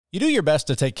You do your best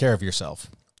to take care of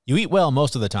yourself. You eat well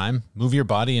most of the time, move your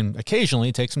body, and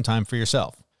occasionally take some time for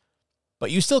yourself. But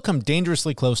you still come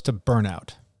dangerously close to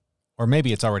burnout. Or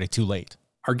maybe it's already too late.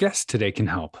 Our guest today can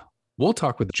help. We'll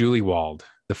talk with Julie Wald,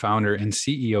 the founder and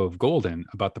CEO of Golden,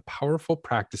 about the powerful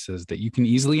practices that you can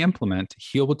easily implement to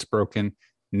heal what's broken,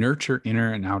 nurture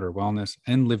inner and outer wellness,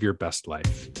 and live your best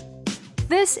life.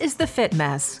 This is The Fit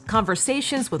Mess,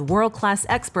 conversations with world-class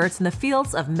experts in the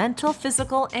fields of mental,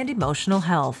 physical, and emotional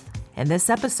health. In this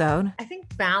episode, I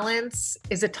think balance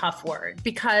is a tough word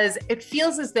because it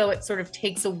feels as though it sort of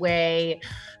takes away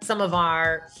some of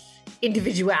our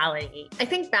individuality. I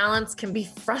think balance can be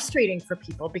frustrating for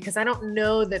people because I don't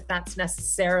know that that's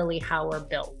necessarily how we're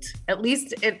built. At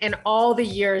least in all the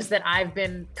years that I've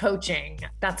been coaching,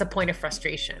 that's a point of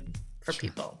frustration for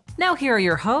people. Now here are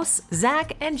your hosts,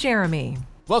 Zach and Jeremy.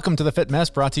 Welcome to The Fit Mess,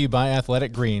 brought to you by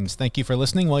Athletic Greens. Thank you for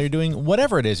listening while you're doing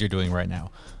whatever it is you're doing right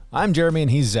now. I'm Jeremy and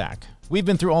he's Zach. We've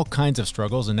been through all kinds of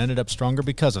struggles and ended up stronger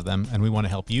because of them, and we want to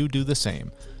help you do the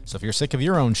same. So if you're sick of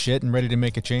your own shit and ready to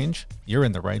make a change, you're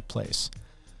in the right place.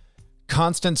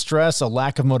 Constant stress, a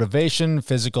lack of motivation,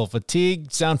 physical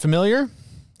fatigue, sound familiar?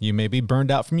 You may be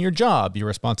burned out from your job, your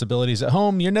responsibilities at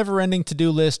home, your never-ending to-do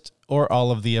list, or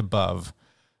all of the above.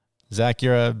 Zach,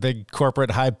 you're a big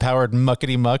corporate, high-powered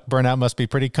muckety-muck. Burnout must be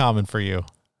pretty common for you.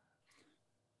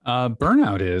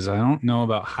 Burnout is. I don't know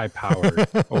about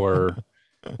high-powered or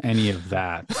any of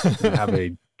that. I have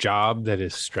a job that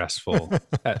is stressful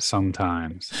at some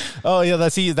times. Oh, yeah,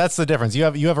 that's the difference. You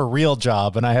have a real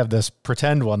job, and I have this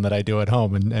pretend one that I do at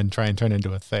home and try and turn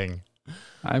into a thing.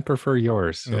 I prefer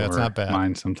yours. Yeah, it's not bad.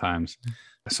 Mine sometimes.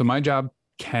 So my job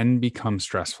can become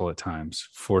stressful at times,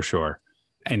 for sure.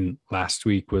 And last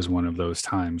week was one of those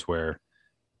times where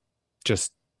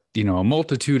just, a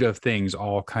multitude of things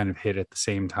all kind of hit at the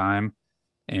same time,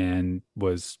 and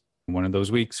was one of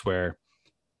those weeks where,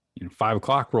 5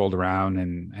 o'clock rolled around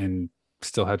and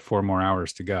still had 4 more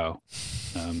hours to go.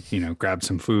 Grabbed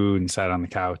some food and sat on the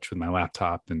couch with my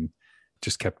laptop and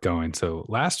just kept going. So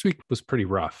last week was pretty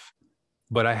rough,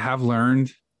 but I have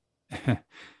learned,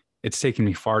 it's taken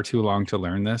me far too long to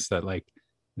learn this,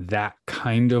 that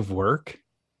kind of work,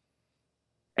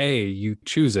 A, you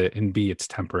choose it, and B, it's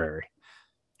temporary.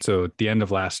 So at the end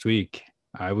of last week,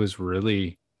 I was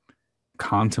really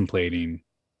contemplating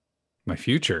my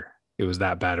future. It was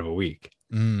that bad of a week.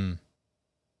 And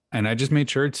I just made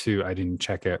sure I didn't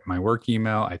check out my work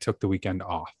email. I took the weekend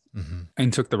off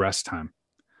and took the rest time.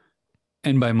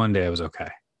 And by Monday, I was okay.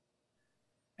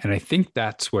 And I think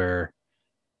that's where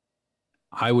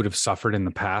I would have suffered in the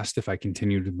past if I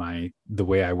continued the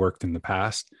way I worked in the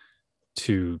past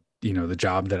to, the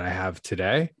job that I have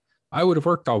today. I would have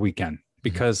worked all weekend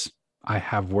because I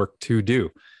have work to do.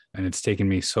 And it's taken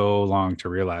me so long to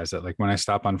realize that, when I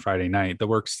stop on Friday night, the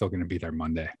work's still going to be there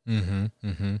Monday.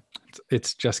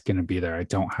 It's just going to be there. I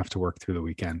don't have to work through the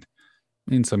weekend.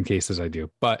 In some cases I do.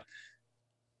 But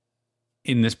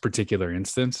in this particular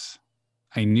instance,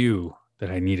 I knew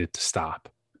that I needed to stop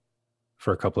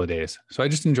for a couple of days. So I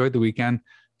just enjoyed the weekend,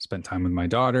 spent time with my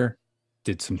daughter,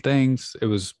 did some things. It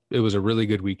was a really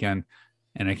good weekend.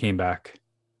 And I came back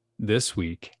this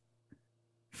week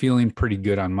feeling pretty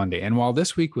good on Monday. And while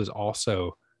this week was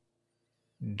also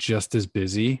just as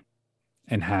busy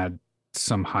and had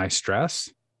some high stress,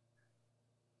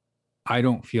 I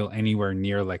don't feel anywhere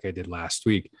near like I did last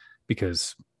week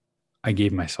because I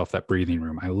gave myself that breathing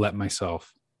room. I let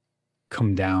myself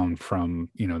come down from,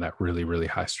 that really, really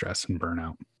high stress and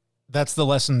burnout. That's the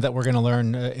lesson that we're going to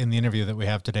learn in the interview that we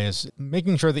have today, is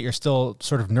making sure that you're still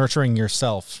sort of nurturing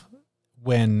yourself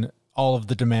when all of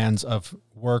the demands of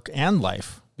work and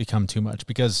life become too much.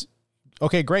 Because,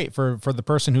 okay, great for the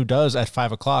person who does at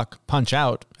 5 o'clock punch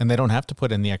out and they don't have to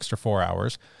put in the extra 4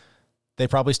 hours. They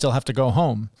probably still have to go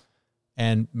home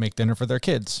and make dinner for their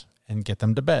kids and get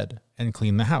them to bed and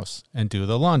clean the house and do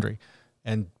the laundry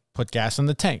and put gas in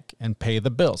the tank and pay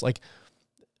the bills.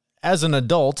 As an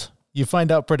adult, you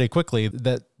find out pretty quickly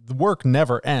that the work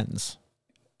never ends.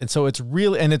 And so it's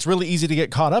really easy to get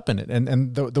caught up in it.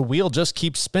 And the wheel just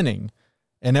keeps spinning.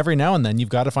 And every now and then you've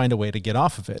got to find a way to get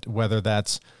off of it, whether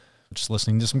that's just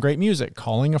listening to some great music,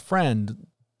 calling a friend,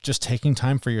 just taking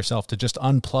time for yourself to just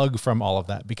unplug from all of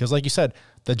that. Because like you said,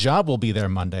 the job will be there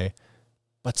Monday,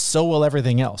 but so will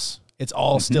everything else. It's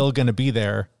all still going to be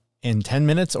there in 10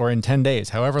 minutes or in 10 days,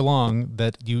 however long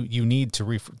that you need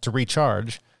to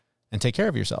recharge and take care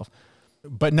of yourself.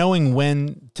 But knowing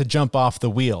when to jump off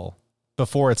the wheel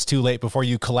before it's too late, before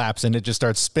you collapse and it just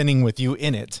starts spinning with you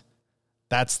in it,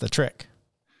 that's the trick.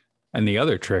 And the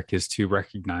other trick is to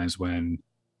recognize when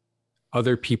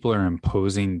other people are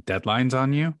imposing deadlines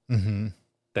on you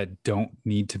that don't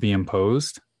need to be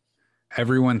imposed,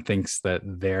 everyone thinks that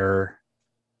their,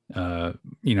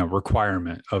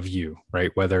 requirement of you,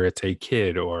 right? Whether it's a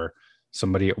kid or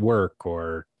somebody at work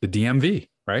or the DMV,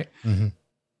 right? Mm-hmm.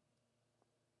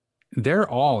 They're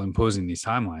all imposing these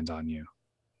timelines on you.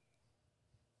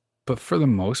 But for the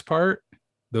most part,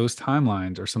 those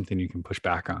timelines are something you can push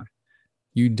back on.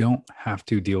 You don't have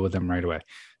to deal with them right away.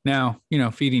 Now,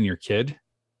 feeding your kid.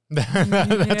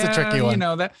 That's a tricky one.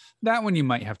 That one you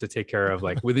might have to take care of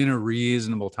like within a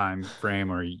reasonable time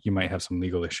frame, or you might have some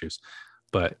legal issues.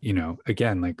 But,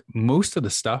 again, like most of the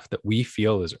stuff that we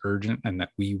feel is urgent and that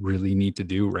we really need to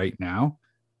do right now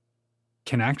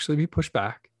can actually be pushed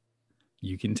back.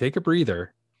 You can take a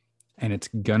breather and it's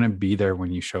going to be there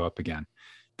when you show up again.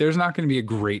 There's not going to be a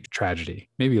great tragedy,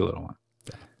 maybe a little one.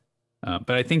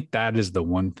 But I think that is the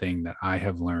one thing that I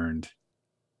have learned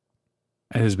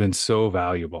and has been so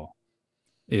valuable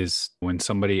is when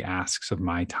somebody asks of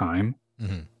my time,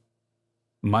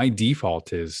 my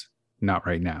default is not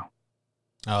right now.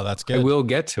 Oh, that's good. I will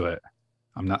get to it.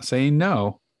 I'm not saying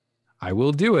no. I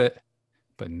will do it,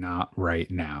 but not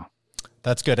right now.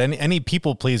 That's good. Any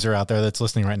people pleaser out there that's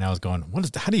listening right now is going,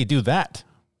 how do you do that?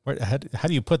 How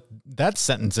do you put that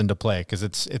sentence into play? Because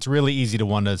it's really easy to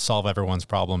want to solve everyone's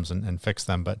problems and fix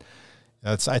them. But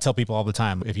I tell people all the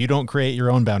time, if you don't create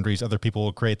your own boundaries, other people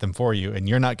will create them for you, and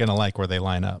you're not going to like where they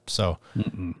line up. So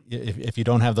if you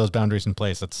don't have those boundaries in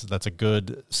place, that's a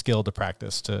good skill to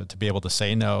practice to be able to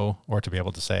say no or to be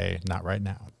able to say not right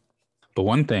now. But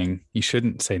one thing you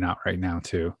shouldn't say not right now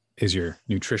to is your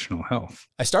nutritional health.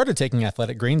 I started taking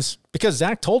Athletic Greens because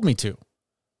Zach told me to.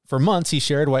 For months, he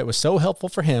shared why it was so helpful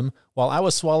for him while I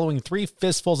was swallowing 3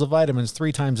 fistfuls of vitamins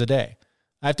 3 times a day.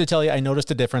 I have to tell you, I noticed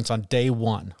a difference on day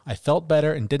 1. I felt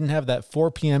better and didn't have that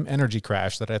 4 p.m. energy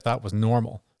crash that I thought was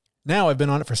normal. Now I've been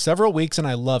on it for several weeks and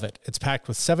I love it. It's packed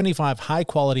with 75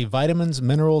 high-quality vitamins,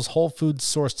 minerals, whole foods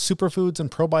sourced superfoods, and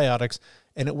probiotics,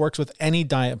 and it works with any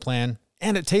diet plan,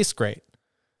 and it tastes great.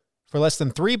 For less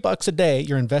than $3 a day,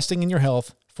 you're investing in your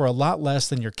health for a lot less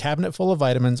than your cabinet full of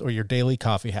vitamins or your daily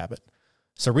coffee habit.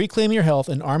 So reclaim your health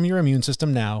and arm your immune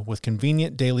system now with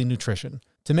convenient daily nutrition.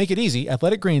 To make it easy,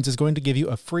 Athletic Greens is going to give you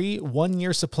a free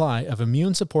 1-year supply of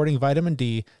immune-supporting vitamin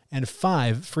D and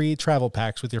 5 free travel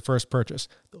packs with your first purchase.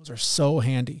 Those are so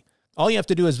handy. All you have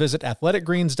to do is visit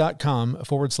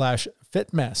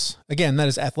athleticgreens.com/fitmess. Again, that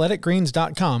is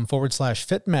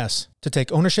athleticgreens.com/fitmess to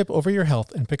take ownership over your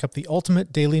health and pick up the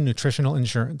ultimate daily nutritional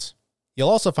insurance. You'll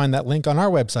also find that link on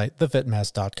our website,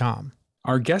 thefitmess.com.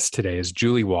 Our guest today is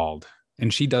Julie Wald,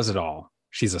 and she does it all.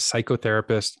 She's a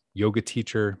psychotherapist, yoga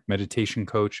teacher, meditation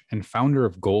coach, and founder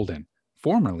of Golden,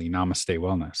 formerly Namaste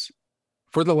Wellness.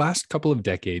 For the last couple of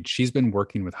decades, she's been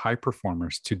working with high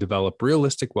performers to develop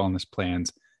realistic wellness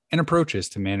plans and approaches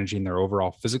to managing their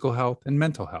overall physical health and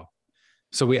mental health.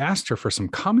 So we asked her for some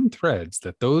common threads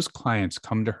that those clients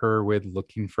come to her with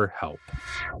looking for help.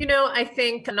 I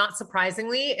think not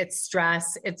surprisingly, it's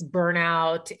stress, it's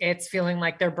burnout, it's feeling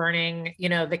like they're burning,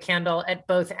 the candle at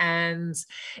both ends.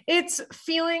 It's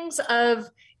feelings of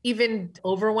even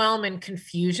overwhelm and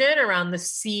confusion around the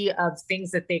sea of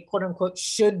things that they quote unquote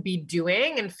should be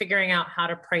doing and figuring out how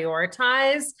to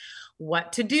prioritize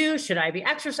what to do. Should I be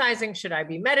exercising? Should I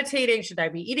be meditating? Should I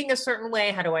be eating a certain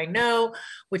way? How do I know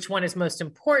which one is most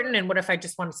important? And what if I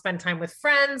just want to spend time with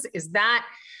friends? Is that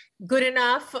good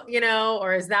enough,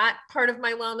 or is that part of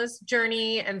my wellness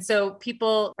journey? And so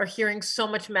people are hearing so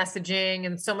much messaging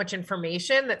and so much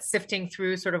information that's sifting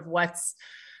through sort of what's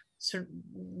sort of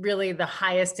really the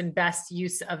highest and best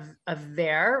use of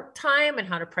their time and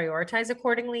how to prioritize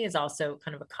accordingly is also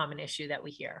kind of a common issue that we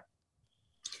hear.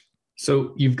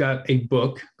 So you've got a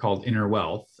book called Inner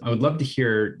Wealth. I would love to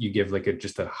hear you give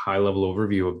just a high level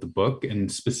overview of the book.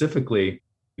 And specifically,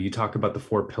 you talk about the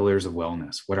 4 pillars of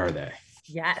wellness. What are they?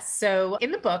 Yes. So in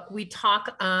the book, we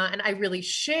talk and I really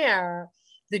share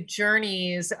the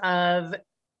journeys of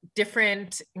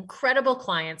different incredible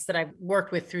clients that I've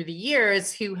worked with through the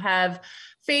years who have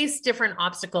faced different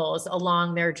obstacles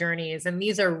along their journeys. And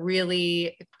these are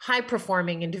really high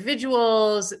performing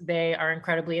individuals. They are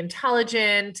incredibly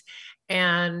intelligent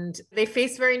and they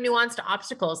face very nuanced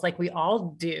obstacles like we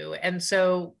all do. And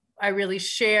so I really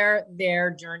share their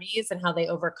journeys and how they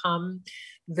overcome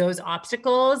those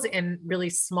obstacles in really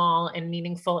small and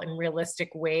meaningful and realistic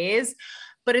ways.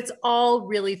 But it's all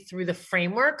really through the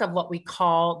framework of what we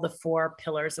call the 4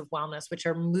 pillars of wellness, which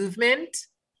are movement,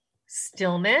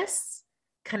 stillness,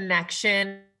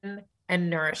 connection, and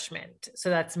nourishment. So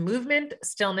that's movement,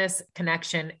 stillness,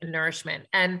 connection, and nourishment.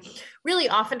 And really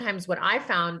oftentimes what I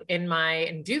found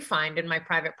and do find in my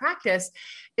private practice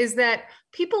is that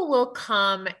people will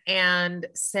come and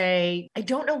say, I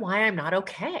don't know why I'm not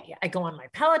okay. I go on my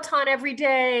Peloton every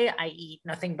day. I eat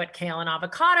nothing but kale and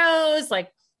avocados.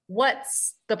 Like,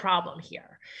 what's the problem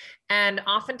here? And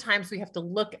oftentimes we have to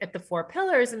look at the 4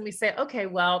 pillars and we say, okay,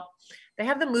 well, they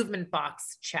have the movement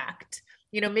box checked.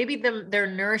 Maybe they're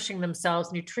nourishing themselves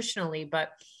nutritionally,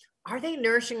 but are they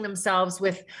nourishing themselves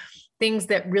with things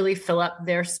that really fill up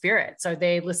their spirits? Are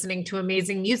they listening to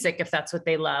amazing music if that's what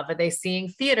they love? Are they seeing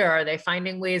theater? Are they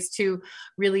finding ways to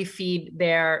really feed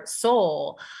their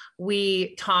soul?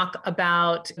 We talk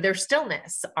about their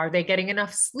stillness. Are they getting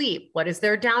enough sleep? What does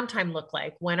their downtime look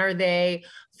like? When are they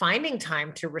finding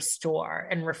time to restore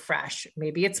and refresh?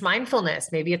 Maybe it's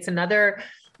mindfulness. Maybe it's another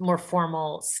more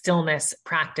formal stillness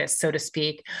practice, so to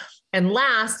speak. And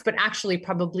last, but actually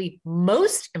probably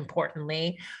most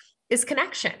importantly, is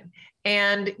connection.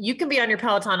 And you can be on your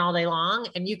Peloton all day long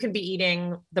and you can be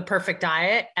eating the perfect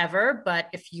diet ever. But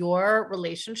if your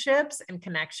relationships and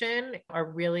connection are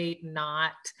really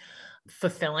not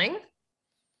fulfilling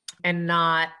and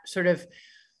not sort of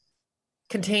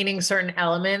containing certain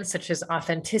elements such as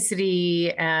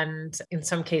authenticity and in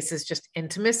some cases just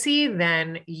intimacy,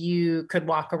 then you could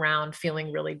walk around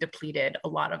feeling really depleted a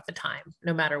lot of the time,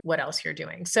 no matter what else you're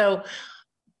doing. So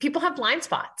people have blind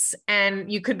spots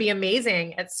and you could be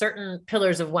amazing at certain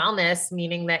pillars of wellness,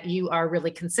 meaning that you are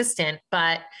really consistent,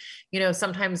 but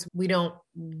sometimes we don't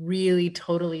really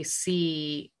totally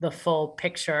see the full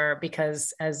picture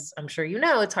because, as I'm sure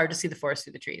it's hard to see the forest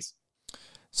through the trees.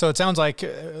 So it sounds like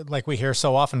we hear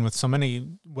so often with so many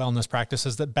wellness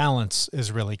practices that balance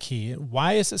is really key.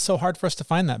 Why is it so hard for us to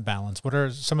find that balance? What are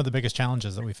some of the biggest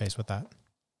challenges that we face with that?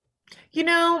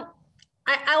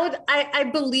 I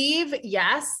believe,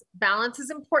 yes, balance is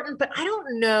important, but I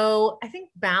don't know. I think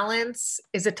balance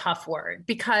is a tough word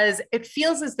because it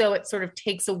feels as though it sort of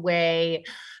takes away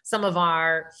some of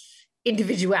our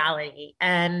individuality.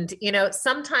 And,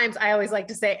 sometimes I always like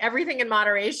to say everything in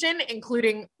moderation,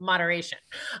 including moderation.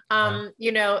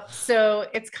 So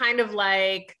it's kind of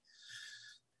like,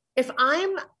 if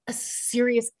I'm a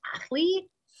serious athlete,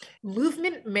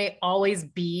 movement may always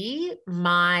be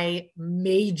my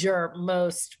major,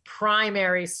 most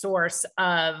primary source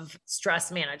of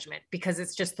stress management because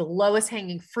it's just the lowest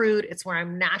hanging fruit. It's where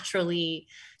I'm naturally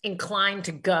inclined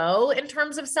to go in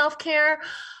terms of self-care.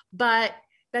 But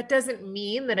that doesn't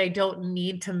mean that I don't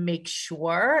need to make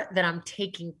sure that I'm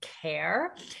taking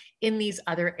care in these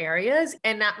other areas.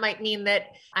 And that might mean that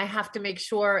I have to make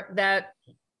sure that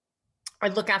I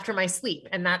look after my sleep.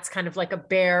 And that's kind of like a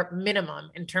bare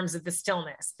minimum in terms of the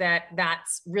stillness,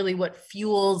 that's really what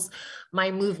fuels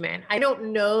my movement. I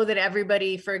don't know that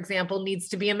everybody, for example, needs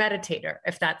to be a meditator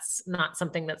if that's not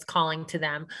something that's calling to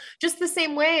them. Just the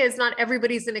same way as not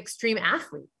everybody's an extreme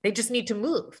athlete. They just need to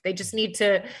move. They just need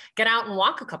to get out and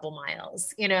walk a couple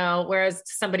miles, whereas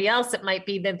to somebody else, it might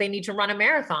be that they need to run a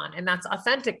marathon and that's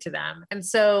authentic to them. And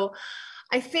so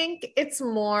I think it's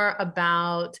more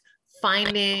about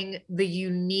finding the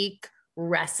unique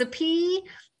recipe,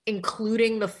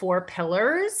 including the 4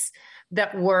 pillars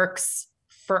that works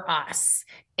for us.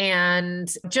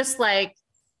 And just like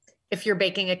if you're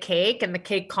baking a cake and the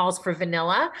cake calls for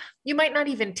vanilla, you might not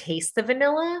even taste the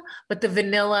vanilla, but the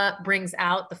vanilla brings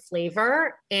out the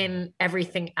flavor in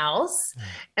everything else.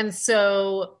 And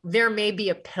so there may be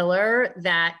a pillar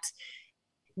that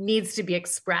needs to be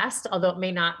expressed, although it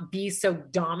may not be so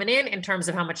dominant in terms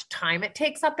of how much time it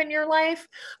takes up in your life,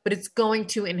 but it's going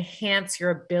to enhance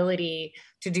your ability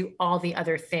to do all the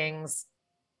other things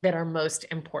that are most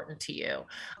important to you.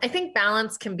 I think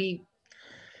balance can be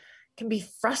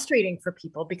frustrating for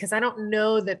people because I don't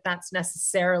know that that's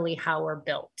necessarily how we're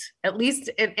built. At least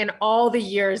in all the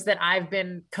years that I've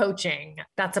been coaching,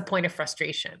 that's a point of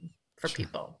frustration for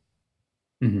people.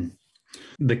 Mm-hmm.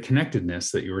 The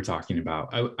connectedness that you were talking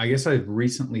about, I guess I've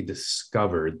recently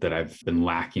discovered that I've been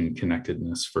lacking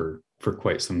connectedness for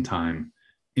quite some time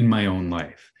in my own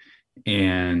life.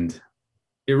 And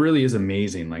it really is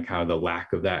amazing, like how the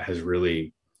lack of that has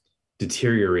really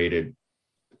deteriorated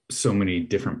so many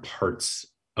different parts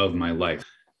of my life.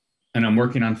 And I'm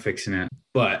working on fixing it.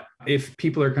 But if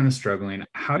people are kind of struggling,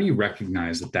 how do you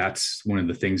recognize that that's one of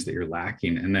the things that you're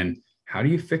lacking? And then how do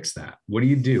you fix that? What do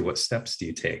you do? What steps do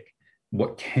you take?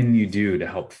 What can you do to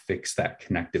help fix that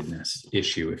connectiveness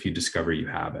issue if you discover you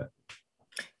have it?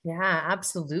 Yeah,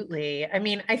 absolutely. I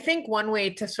mean, I think one way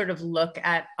to sort of look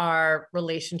at our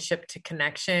relationship to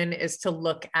connection is to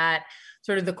look at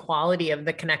sort of the quality of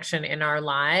the connection in our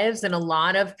lives. And a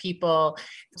lot of people,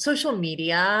 social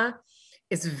media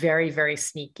is very, very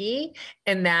sneaky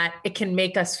in that it can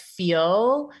make us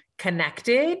feel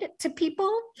connected to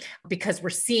people because we're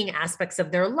seeing aspects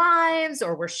of their lives,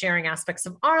 or we're sharing aspects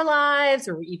of our lives,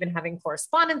 or we're even having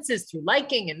correspondences through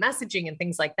liking and messaging and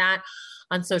things like that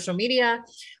on social media.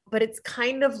 But it's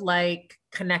kind of like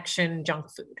connection junk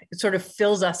food. It sort of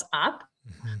fills us up,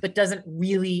 but doesn't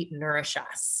really nourish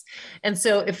us. And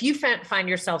so if you find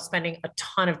yourself spending a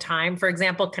ton of time, for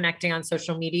example, connecting on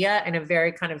social media in a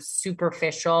very kind of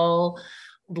superficial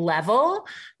level,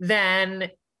 then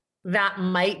that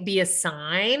might be a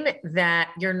sign that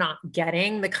you're not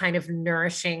getting the kind of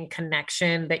nourishing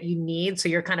connection that you need. So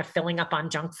you're kind of filling up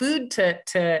on junk food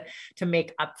to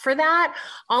make up for that.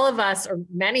 All of us, or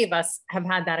many of us, have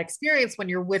had that experience when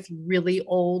you're with really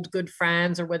old, good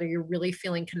friends, or whether you're really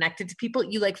feeling connected to people,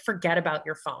 you like forget about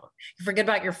your phone. You forget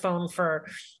about your phone for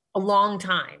a long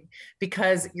time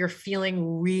because you're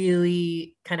feeling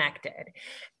really connected.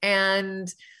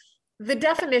 And the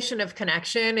definition of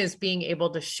connection is being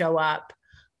able to show up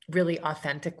really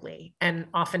authentically and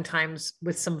oftentimes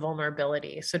with some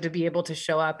vulnerability. So to be able to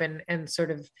show up and sort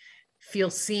of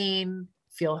feel seen,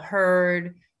 feel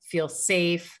heard, feel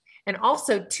safe, and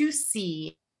also to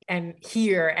see and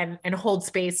hear and hold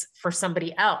space for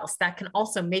somebody else, that can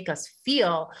also make us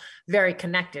feel very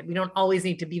connected. We don't always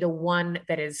need to be the one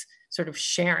that is sort of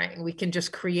sharing. We can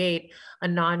just create a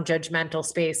non-judgmental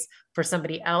space for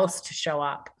somebody else to show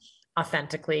up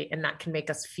authentically, and that can make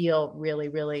us feel really,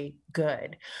 really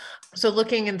good. So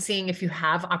looking and seeing if you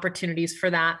have opportunities for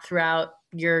that throughout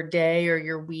your day or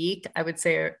your week, I would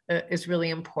say is really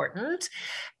important.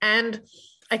 And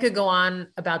I could go on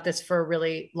about this for a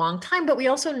really long time, but we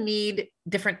also need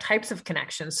different types of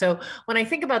connections. So when I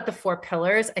think about the 4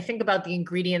 pillars, I think about the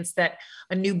ingredients that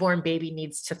a newborn baby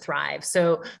needs to thrive.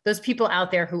 So those people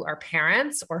out there who are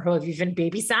parents or who have even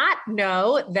babysat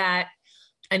know that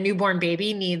a newborn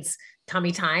baby needs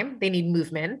tummy time. They need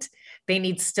movement. They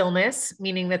need stillness,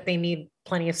 meaning that they need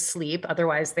plenty of sleep.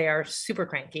 Otherwise, they are super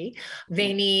cranky.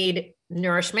 They need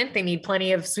nourishment. They need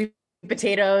plenty of sweet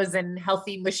potatoes and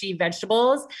healthy, mushy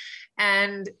vegetables.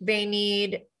 And they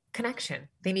need connection.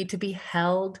 They need to be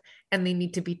held, and they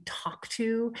need to be talked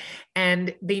to,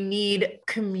 and they need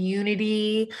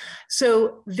community.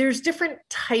 So there's different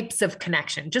types of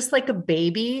connection. Just like a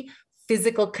baby,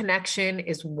 physical connection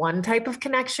is one type of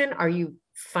connection. Are you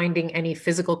finding any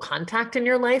physical contact in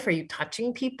your life? Are you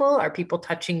touching people? Are people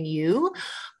touching you?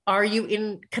 Are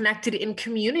you connected in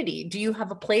community? Do you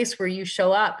have a place where you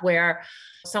show up where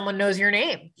someone knows your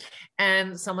name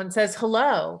and someone says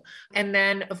hello? And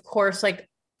then, of course, like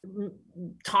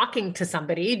talking to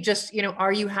somebody, just,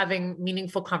 are you having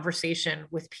meaningful conversation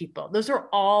with people? Those are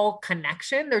all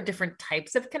connection. They're different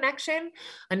types of connection.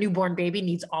 A newborn baby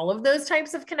needs all of those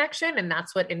types of connection, and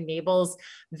that's what enables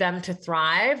them to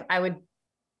thrive. I would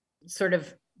sort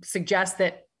of suggest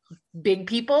that big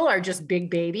people are just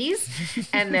big babies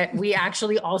and that we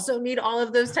actually also need all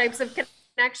of those types of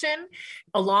connection,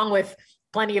 along with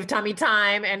plenty of tummy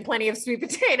time and plenty of sweet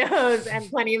potatoes and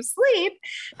plenty of sleep.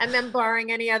 And then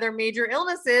barring any other major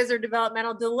illnesses or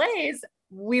developmental delays,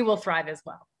 we will thrive as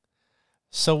well.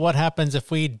 So what happens if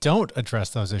we don't address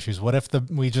those issues? What if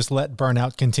we just let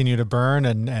burnout continue to burn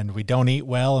and we don't eat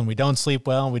well and we don't sleep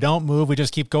well and we don't move? We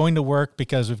just keep going to work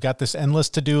because we've got this endless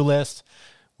to-do list.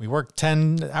 We work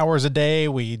 10 hours a day.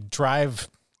 We drive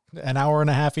an hour and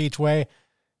a half each way.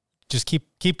 Just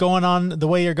keep going on the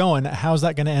way you're going. How's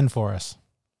that going to end for us?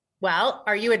 Well,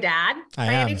 are you a dad?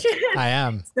 I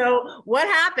am. So what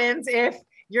happens if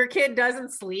your kid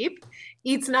doesn't sleep,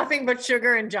 eats nothing but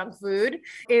sugar and junk food,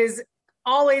 is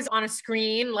always on a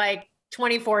screen like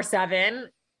 24/7?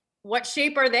 What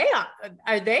shape are they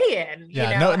in?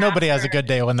 Yeah, nobody has a good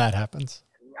day when that happens.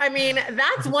 I mean,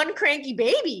 that's one cranky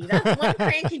baby. That's one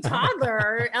cranky toddler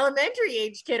or elementary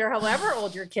age kid, or however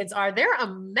old your kids are. They're a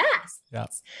mess. Yeah.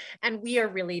 And we are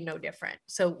really no different.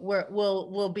 So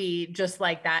we'll be just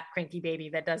like that cranky baby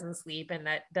that doesn't sleep and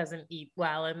that doesn't eat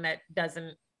well and that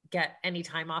doesn't get any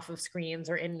time off of screens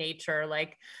or in nature.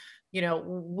 Like,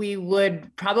 we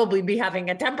would probably be having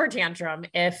a temper tantrum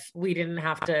if we didn't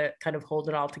have to kind of hold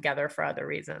it all together for other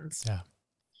reasons. Yeah.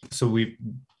 So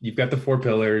you've got the 4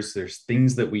 pillars. There's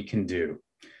things that we can do.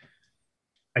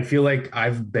 I feel like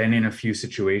I've been in a few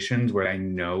situations where I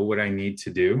know what I need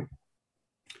to do,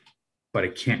 but I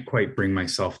can't quite bring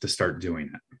myself to start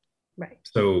doing it. Right.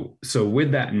 So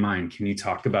with that in mind, can you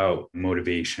talk about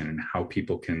motivation and how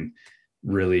people can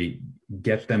really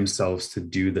get themselves to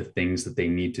do the things that they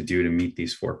need to do to meet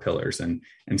these 4 pillars and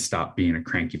stop being a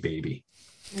cranky baby?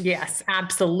 Yes,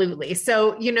 absolutely.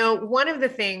 So, one of the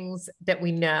things that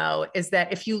we know is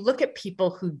that if you look at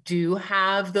people who do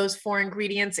have those four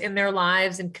ingredients in their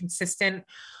lives in consistent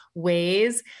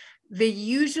ways, they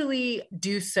usually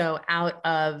do so out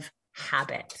of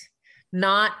habit,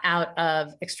 not out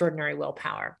of extraordinary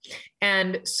willpower.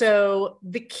 And so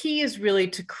the key is really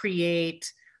to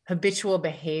create habitual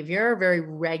behavior, very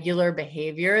regular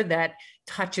behavior that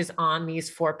touches on these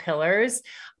four pillars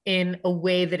in a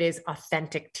way that is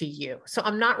authentic to you. So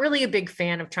I'm not really a big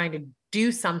fan of trying to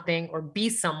do something or be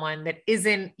someone that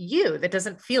isn't you, that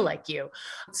doesn't feel like you.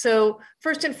 So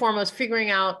first and foremost,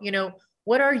 figuring out,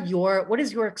 what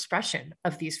is your expression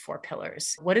of these four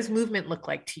pillars? What does movement look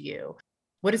like to you?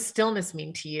 What does stillness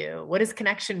mean to you? What does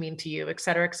connection mean to you? Et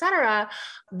cetera, et cetera.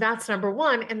 That's number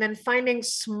one. And then finding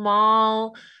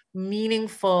small,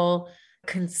 meaningful,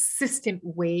 consistent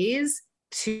ways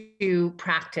to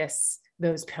practice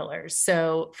those pillars.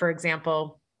 So, for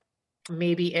example,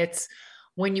 maybe it's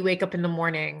when you wake up in the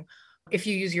morning, if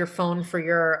you use your phone for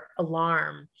your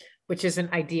alarm, which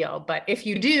isn't ideal, but if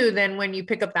you do, then when you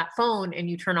pick up that phone and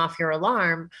you turn off your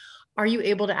alarm, are you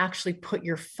able to actually put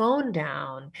your phone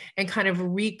down and kind of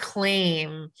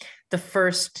reclaim the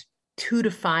first 2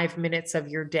 to 5 minutes of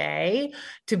your day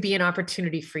to be an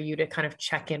opportunity for you to kind of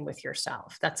check in with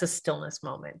yourself? That's a stillness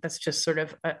moment. That's just sort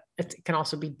of, it can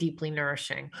also be deeply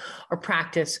nourishing. Or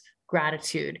practice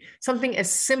gratitude, something as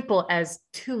simple as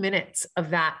 2 minutes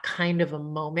of that kind of a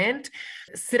moment.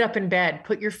 Sit up in bed,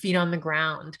 put your feet on the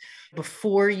ground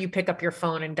before you pick up your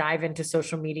phone and dive into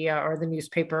social media or the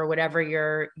newspaper or whatever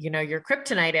your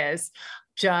kryptonite is.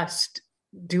 Just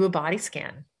do a body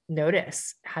scan.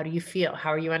 Notice, how do you feel? How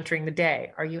are you entering the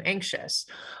day? Are you anxious?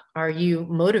 Are you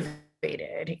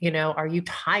motivated? Are you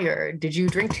tired? Did you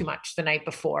drink too much the night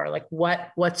before? Like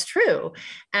what's true?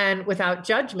 And without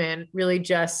judgment, really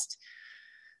just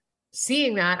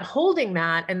seeing that, holding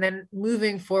that, and then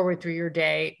moving forward through your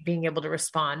day, being able to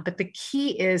respond. But the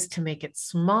key is to make it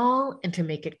small and to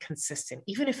make it consistent,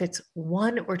 even if it's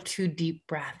 1 or 2 deep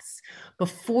breaths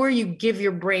before you give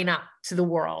your brain up to the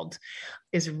world,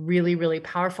 is really, really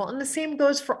powerful. And the same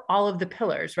goes for all of the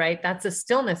pillars, right? That's a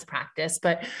stillness practice,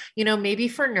 but maybe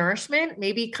for nourishment,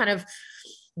 maybe kind of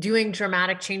doing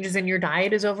dramatic changes in your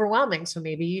diet is overwhelming. So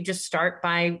maybe you just start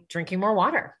by drinking more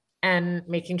water and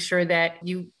making sure that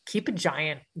you keep a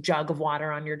giant jug of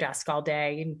water on your desk all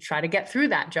day and try to get through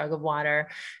that jug of water.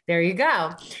 There you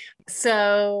go.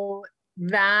 So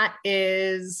that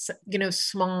is,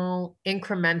 small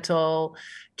incremental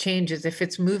changes. If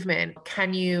it's movement,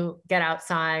 can you get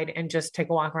outside and just take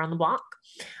a walk around the block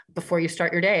before you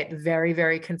start your day at a very,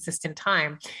 very consistent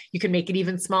time? You can make it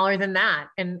even smaller than that.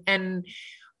 And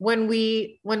when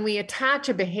we attach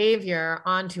a behavior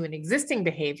onto an existing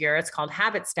behavior, it's called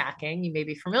habit stacking. You may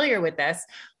be familiar with this.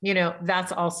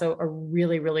 That's also a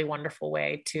really, really wonderful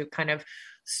way to kind of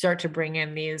start to bring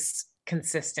in these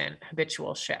consistent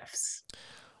habitual shifts.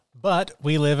 But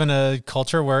we live in a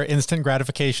culture where instant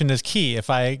gratification is key.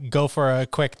 If I go for a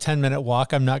quick 10-minute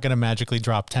walk, I'm not going to magically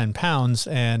drop 10 pounds.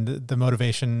 And the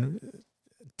motivation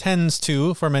tends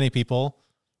to, for many people,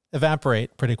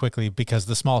 evaporate pretty quickly because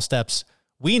the small steps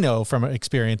we know from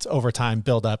experience over time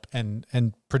build up and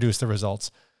produce the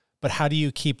results. But how do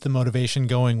you keep the motivation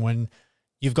going when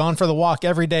you've gone for the walk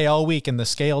every day all week and the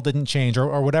scale didn't change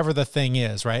or whatever the thing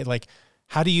is, right? Like,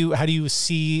 how do you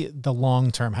see the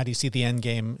long term? How do you see the end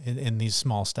game in these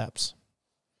small steps?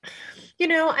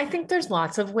 I think there's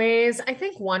lots of ways. I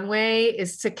think one way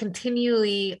is to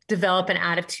continually develop an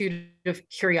attitude of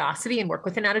curiosity and work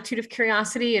with an attitude of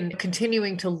curiosity and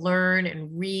continuing to learn and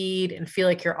read and feel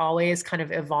like you're always kind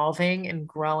of evolving and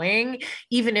growing,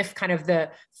 even if kind of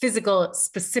the physical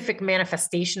specific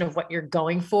manifestation of what you're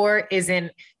going for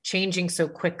isn't changing so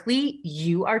quickly.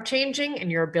 You are changing, and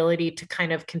your ability to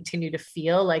kind of continue to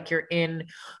feel like you're in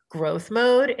growth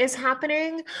mode is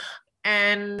happening.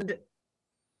 And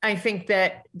I think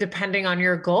that depending on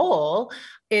your goal,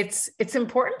 it's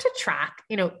important to track,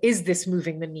 is this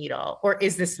moving the needle or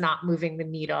is this not moving the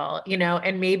needle,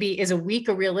 and maybe is a week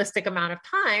a realistic amount of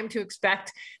time to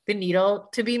expect the needle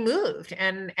to be moved,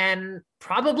 and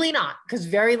probably not, because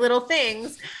very little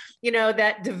things,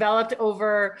 that developed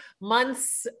over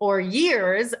months or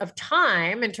years of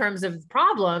time in terms of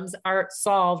problems are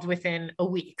solved within a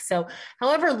week. So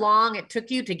however long it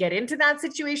took you to get into that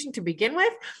situation to begin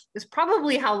with is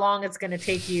probably how long it's going to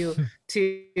take you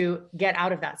to get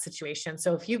out of that situation.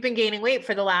 So if you've been gaining weight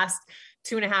for the last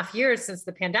 2.5 years since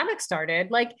the pandemic started,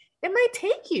 like, it might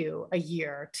take you a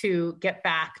year to get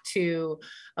back to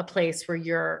a place where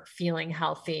you're feeling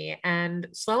healthy, and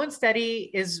slow and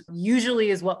steady is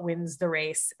usually what wins the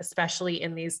race, especially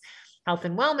in these health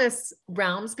and wellness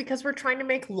realms because we're trying to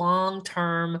make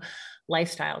long-term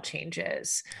lifestyle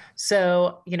changes.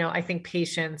 So, I think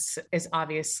patience is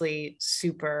obviously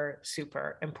super,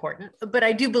 super important, but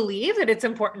I do believe that it's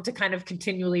important to kind of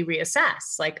continually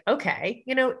reassess, like, okay,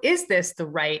 is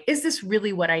this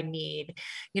really what I need?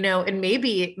 And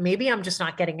maybe I'm just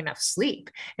not getting enough sleep.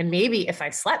 And maybe if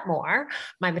I slept more,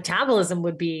 my metabolism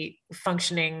would be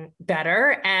functioning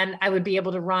better and I would be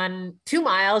able to run 2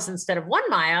 miles instead of 1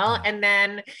 mile. And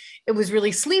then it was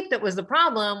really sleep that was the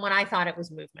problem when I thought it was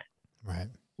movement. Right.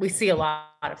 We see a lot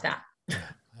of that. Yeah,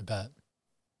 I bet.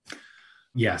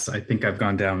 Yes, I think I've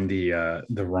gone down the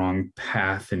wrong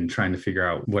path in trying to figure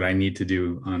out what I need to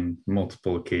do on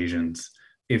multiple occasions.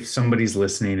 If somebody's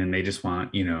listening and they just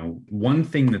want, one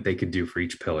thing that they could do for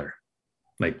each pillar,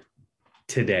 like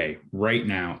today, right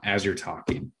now, as you're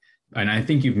talking, and I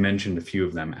think you've mentioned a few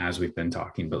of them as we've been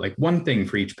talking, but like one thing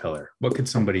for each pillar, what could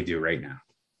somebody do right now?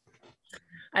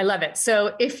 I love it.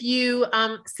 So if you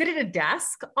sit at a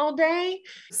desk all day,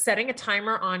 setting a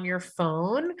timer on your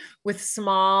phone with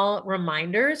small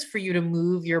reminders for you to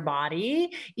move your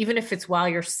body, even if it's while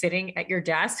you're sitting at your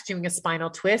desk, doing a spinal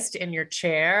twist in your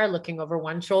chair, looking over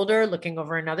one shoulder, looking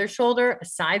over another shoulder, a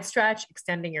side stretch,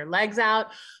 extending your legs out,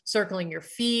 circling your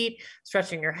feet,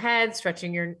 stretching your head,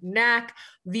 stretching your neck.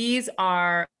 These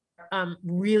are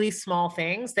really small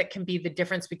things that can be the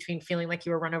difference between feeling like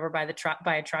you were run over by a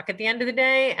truck at the end of the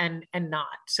day and not.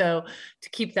 So to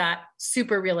keep that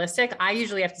super realistic, I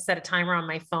usually have to set a timer on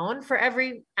my phone for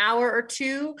every hour or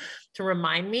two to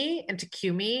remind me and to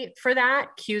cue me for that.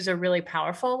 Cues are really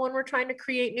powerful when we're trying to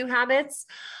create new habits.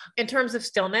 In terms of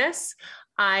stillness,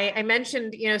 I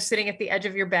mentioned, sitting at the edge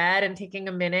of your bed and taking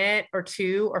a minute or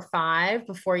 2 or 5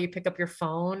 before you pick up your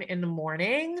phone in the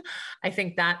morning. I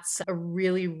think that's a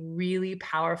really, really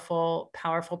powerful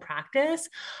practice.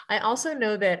 I also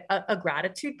know that a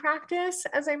gratitude practice,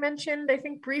 as I mentioned, I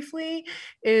think briefly,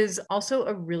 is also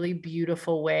a really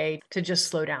beautiful way to just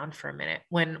slow down for a minute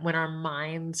when our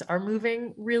minds are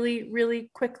moving really,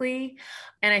 really quickly.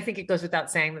 And I think it goes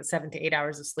without saying that 7 to 8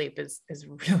 hours of sleep is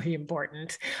really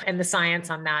important. And the science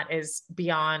on that is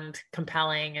beyond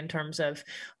compelling in terms of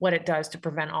what it does to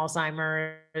prevent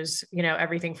Alzheimer's,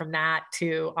 everything from that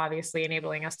to obviously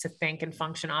enabling us to think and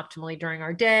function optimally during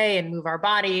our day and move our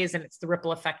bodies. And it's the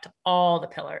ripple effect to all the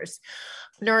pillars.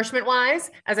 Nourishment wise,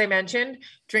 as I mentioned,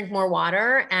 drink more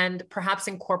water and perhaps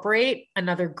incorporate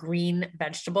another green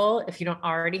vegetable. If you don't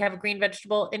already have a green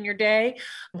vegetable in your day,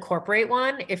 incorporate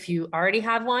one. If you already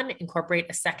have one, incorporate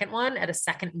a second one at a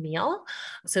second meal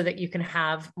so that you can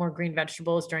have more green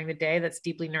vegetables during the day. That's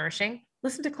deeply nourishing.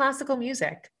 Listen to classical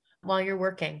music while you're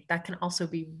working. That can also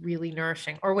be really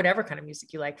nourishing, or whatever kind of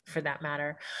music you like for that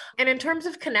matter. And in terms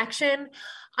of connection,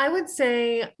 I would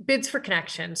say bids for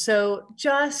connection. So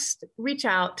just reach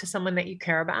out to someone that you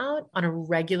care about on a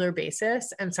regular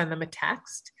basis and send them a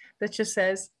text that just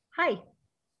says, hi.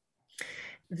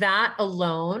 That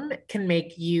alone can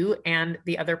make you and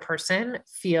the other person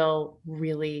feel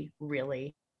really,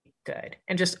 really good.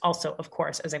 And just also, of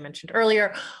course, as I mentioned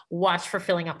earlier, watch for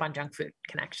filling up on junk food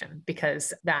connection,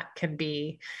 because that can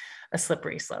be a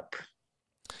slippery slope.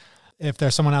 If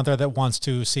there's someone out there that wants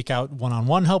to seek out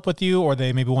one-on-one help with you, or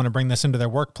they maybe want to bring this into their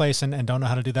workplace and don't know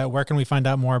how to do that, where can we find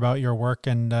out more about your work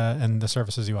and the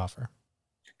services you offer?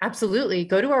 Absolutely.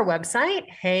 Go to our website,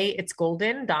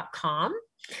 heyitsgolden.com.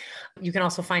 You can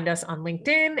also find us on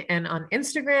LinkedIn and on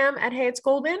Instagram at Hey It's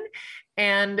Golden.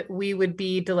 And we would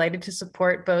be delighted to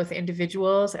support both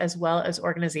individuals as well as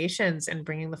organizations in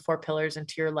bringing the 4 pillars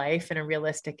into your life in a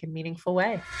realistic and meaningful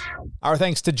way. Our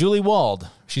thanks to Julie Wald.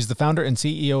 She's the founder and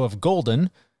CEO of Golden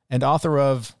and author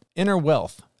of Inner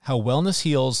Wealth: How Wellness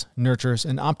Heals, Nurtures,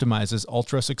 and Optimizes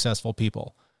Ultra-Successful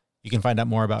People. You can find out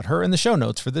more about her in the show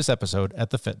notes for this episode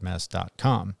at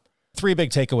thefitmess.com. 3 big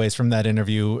takeaways from that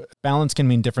interview. Balance can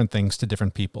mean different things to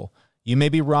different people. You may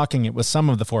be rocking it with some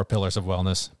of the 4 pillars of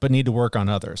wellness, but need to work on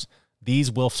others.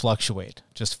 These will fluctuate.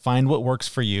 Just find what works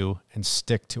for you and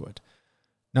stick to it.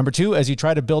 Number 2, as you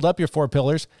try to build up your 4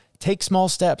 pillars, take small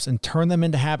steps and turn them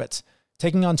into habits.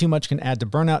 Taking on too much can add to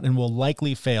burnout and will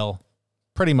likely fail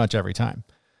pretty much every time.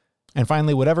 And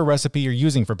finally, whatever recipe you're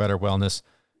using for better wellness,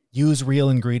 use real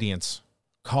ingredients.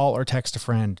 Call or text a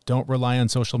friend. Don't rely on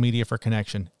social media for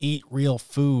connection. Eat real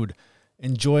food.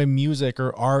 Enjoy music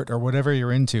or art or whatever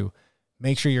you're into.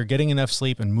 Make sure you're getting enough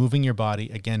sleep and moving your body,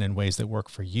 again, in ways that work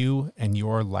for you and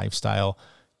your lifestyle.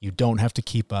 You don't have to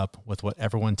keep up with what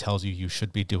everyone tells you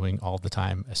should be doing all the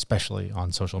time, especially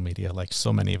on social media, like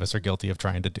so many of us are guilty of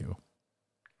trying to do.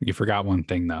 You forgot one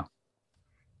thing, though.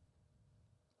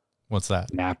 What's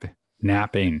that? Napping.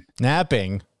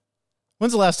 Napping?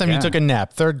 When's the last time you took a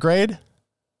nap? 3rd grade?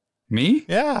 Me?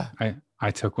 Yeah.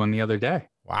 I took one the other day.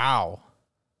 Wow.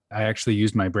 I actually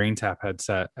used my brain tap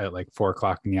headset at like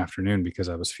 4:00 in the afternoon because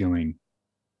I was feeling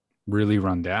really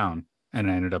run down, and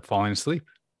I ended up falling asleep.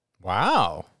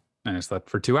 Wow. And I slept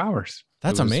for 2 hours.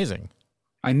 That's amazing.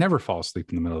 I never fall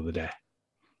asleep in the middle of the day.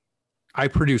 I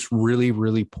produce really,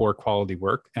 really poor quality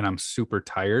work, and I'm super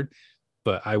tired,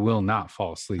 but I will not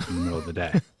fall asleep in the middle of the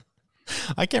day.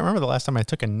 I can't remember the last time I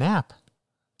took a nap.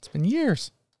 It's been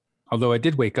years. Although I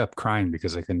did wake up crying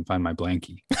because I couldn't find my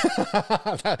blankie.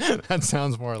 that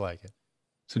sounds more like it.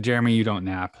 So, Jeremy, you don't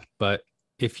nap, but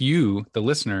if you, the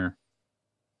listener,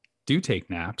 do take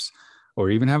naps or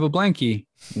even have a blankie,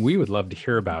 we would love to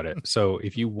hear about it. So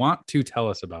if you want to tell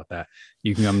us about that,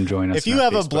 you can come join us. If you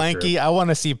have a blankie, I want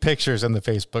to see pictures in the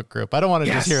Facebook group. I don't want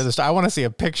to just hear this. I want to see a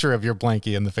picture of your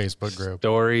blankie in the Facebook group.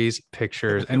 Stories,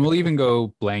 pictures, and we'll even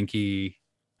go blankie,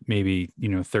 maybe,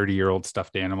 30-year-old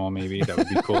stuffed animal, maybe. That would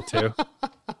be cool too.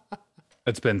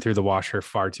 That's been through the washer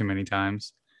far too many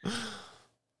times.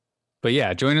 But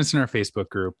yeah, join us in our Facebook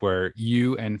group where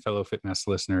you and fellow Fit Mess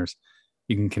listeners,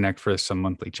 you can connect for some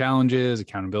monthly challenges,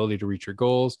 accountability to reach your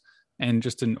goals, and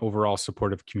just an overall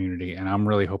supportive community. And I'm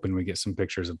really hoping we get some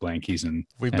pictures of blankies. And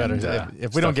we better,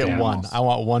 if we don't get animals. one, I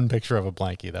want one picture of a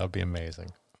blankie. That would be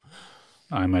amazing.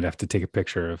 I might have to take a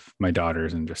picture of my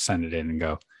daughters and just send it in and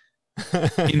go,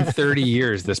 in 30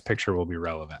 years, this picture will be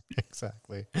relevant.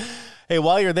 Exactly. Hey,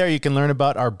 while you're there, you can learn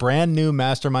about our brand new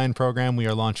mastermind program we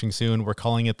are launching soon. We're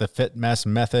calling it the Fit Mess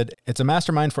Method. It's a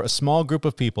mastermind for a small group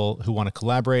of people who want to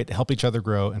collaborate, help each other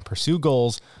grow, and pursue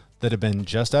goals that have been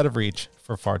just out of reach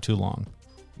for far too long,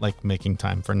 like making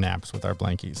time for naps with our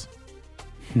blankies.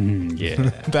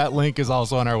 Yeah. That link is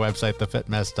also on our website,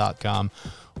 thefitmess.com,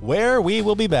 where we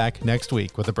will be back next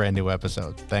week with a brand new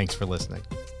episode. Thanks for listening.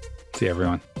 See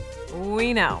everyone.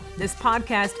 We know this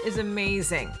podcast is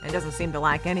amazing and doesn't seem to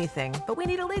lack anything, but we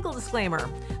need a legal disclaimer.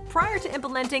 Prior to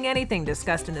implementing anything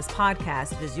discussed in this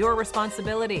podcast, it is your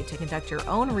responsibility to conduct your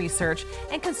own research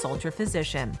and consult your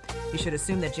physician. You should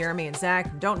assume that Jeremy and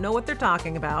Zach don't know what they're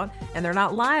talking about, and they're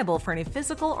not liable for any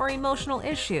physical or emotional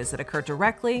issues that occur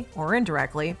directly or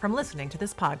indirectly from listening to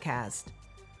this podcast.